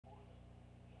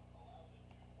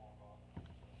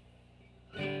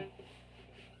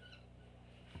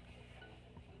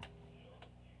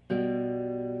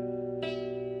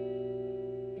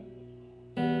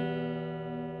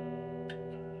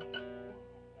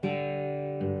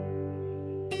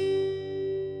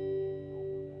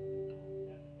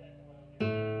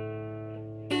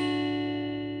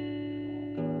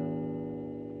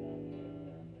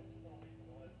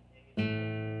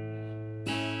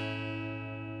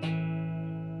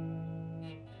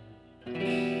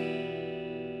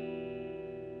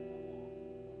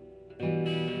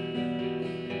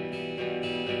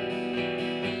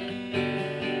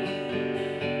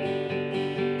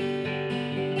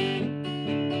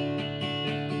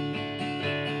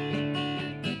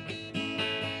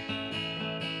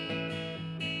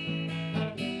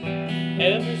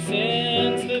Ever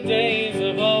since the days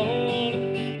of old,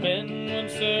 men would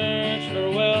search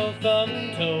for wealth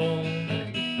untold.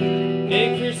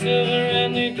 Dig for silver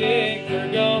and they dig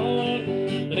for gold,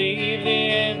 leave the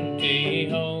empty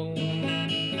home.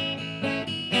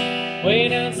 Way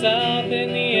down south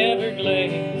in the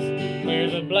Everglades, where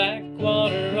the black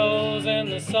water rolls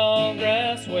and the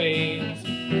sawgrass waves,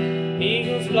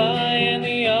 eagles fly and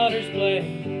the otters play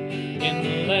in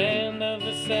the land of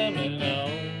the Seminole.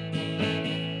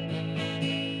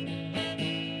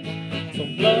 So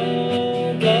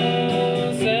blow,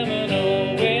 blow,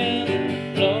 Seminole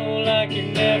wind, blow like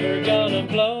you're never gonna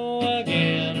blow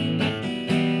again.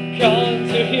 Calling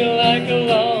to you like a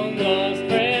long lost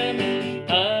friend,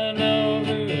 I know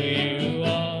who you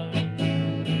are.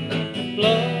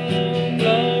 Blow,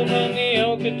 blow from the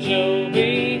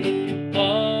Okeechobee,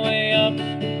 all the way up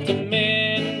to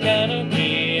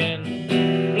Mid-Canopy,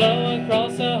 and blow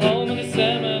across the home of the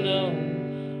Seminole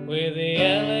with the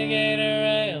alligator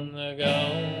and the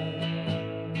gold.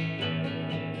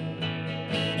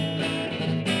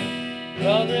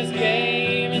 Progress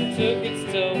came and took its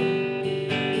toll,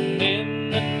 and in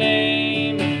the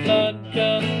name of flood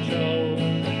control,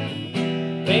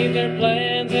 made their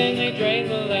plans and they drained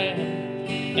the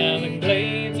land. Now the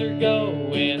glades are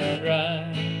going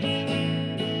dry.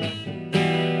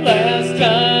 Last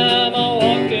time I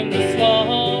walked in the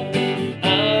swamp,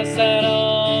 I sat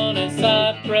on a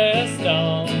cypress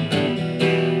stump,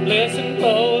 listened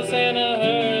close and I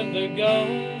heard the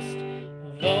ghost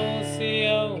of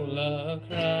Osceola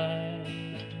cry.